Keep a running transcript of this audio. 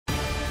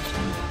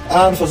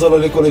And Fazl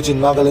Ali College in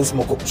Nagaland's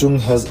Mokokchung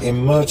has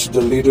emerged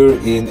the leader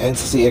in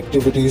NCC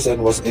activities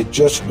and was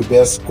adjudged the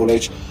best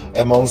college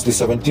amongst the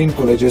 17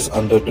 colleges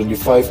under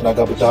 25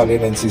 Naga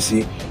Battalion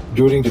NCC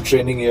during the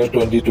training year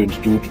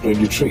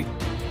 2022-23.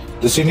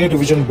 The senior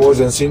division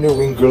boys and senior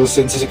wing girls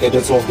NCC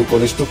cadets of the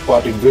college took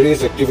part in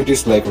various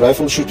activities like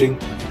rifle shooting,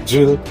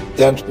 drill,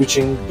 tent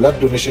pitching,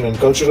 blood donation and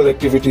cultural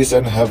activities,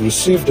 and have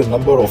received a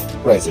number of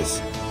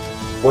prizes.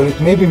 While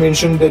it may be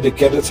mentioned that the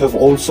cadets have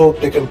also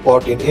taken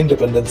part in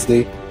Independence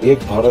Day, Ek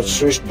Bharat,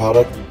 Shresth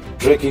Bharat,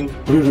 trekking,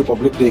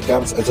 pre-Republic Day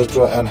camps,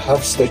 etc. and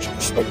have staged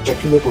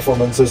spectacular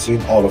performances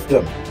in all of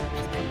them.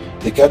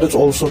 The cadets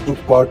also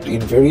took part in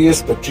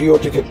various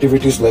patriotic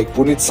activities like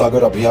Punit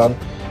Sagar Abhiyan,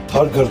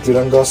 Har Ghar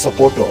Tiranga,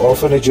 support to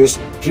orphanages,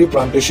 tree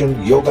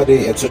plantation, yoga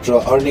day,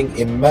 etc., earning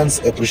immense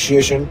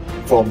appreciation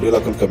from the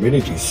local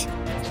communities.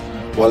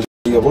 While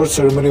the award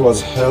ceremony was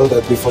held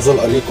at the Fazl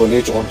Ali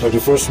College on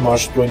 31st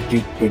March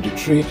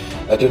 2023,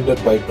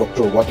 attended by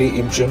Dr Wati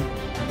Imchen,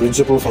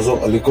 Principal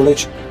Fazl Ali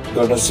College,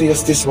 Col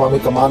CST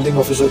Swamy, Commanding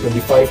Officer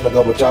 25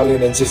 Naga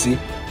Battalion NCC,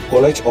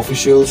 college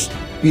officials,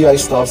 PI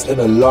staffs and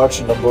a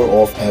large number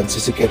of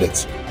NCC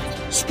cadets.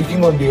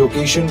 Speaking on the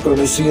occasion, Col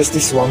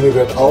CST Swamy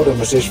read out a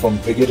message from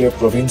Brig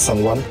Praveen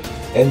Sangwan,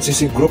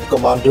 NCC Group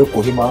Commander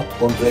Kohima,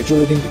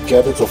 congratulating the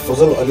cadets of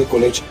Fazl Ali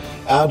College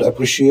and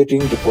appreciating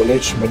the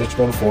college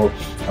management for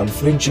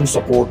unflinching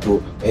support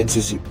to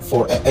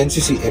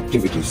NCC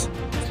activities.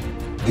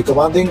 The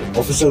commanding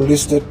officer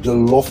listed the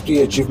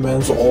lofty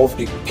achievements of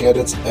the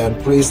cadets and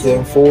praised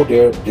them for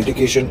their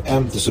dedication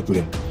and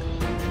discipline.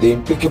 The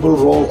impeccable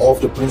role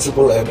of the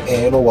principal and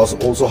ANO was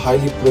also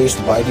highly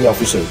praised by the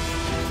officer.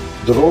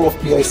 The role of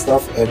PI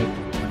staff and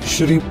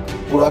Shri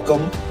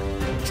Purakum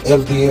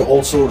LDA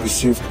also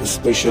received a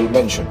special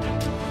mention.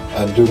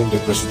 And during the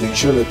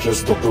presidential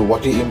address, Dr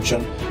Wati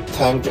Imchen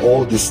thanked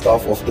all the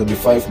staff of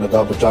 25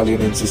 Naga Battalion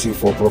NCC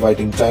for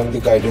providing timely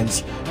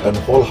guidance and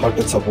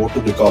wholehearted support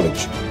to the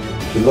college.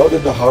 He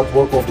lauded the hard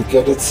work of the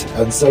cadets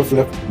and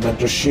self-led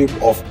mentorship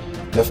of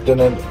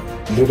Lieutenant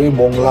Liri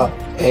Mongla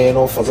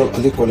ANO Fazl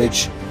Ali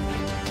College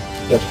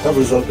that have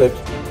resulted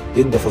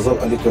in the Fazl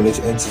Ali College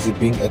NCC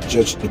being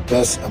adjudged the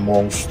best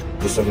amongst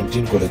the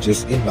 17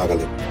 colleges in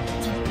Nagaland,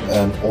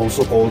 and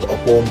also called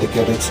upon the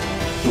cadets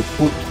to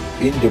put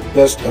in the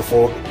best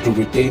effort to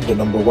retain the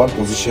 #1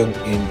 position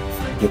in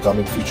the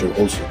coming future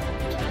also.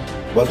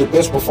 While the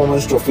best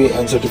performance trophy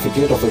and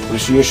certificate of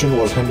appreciation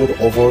was handed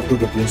over to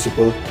the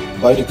principal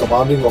by the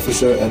commanding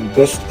officer, and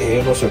best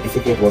ANO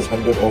certificate was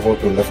handed over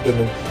to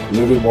Lieutenant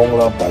Liri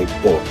Mongla by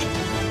board.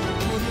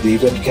 The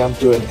event came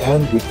to an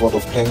end with vote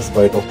of thanks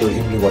by Dr.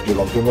 Wati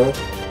Imchen,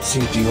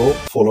 CTO,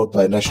 followed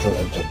by national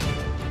anthem.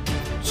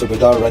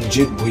 Subedar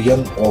Ranjit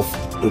Bhuyan of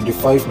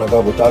 25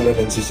 Naga Battalion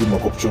NCC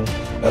Mokokchung,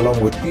 along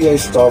with PI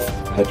staff,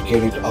 had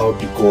carried out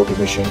the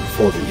coordination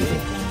for the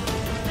event.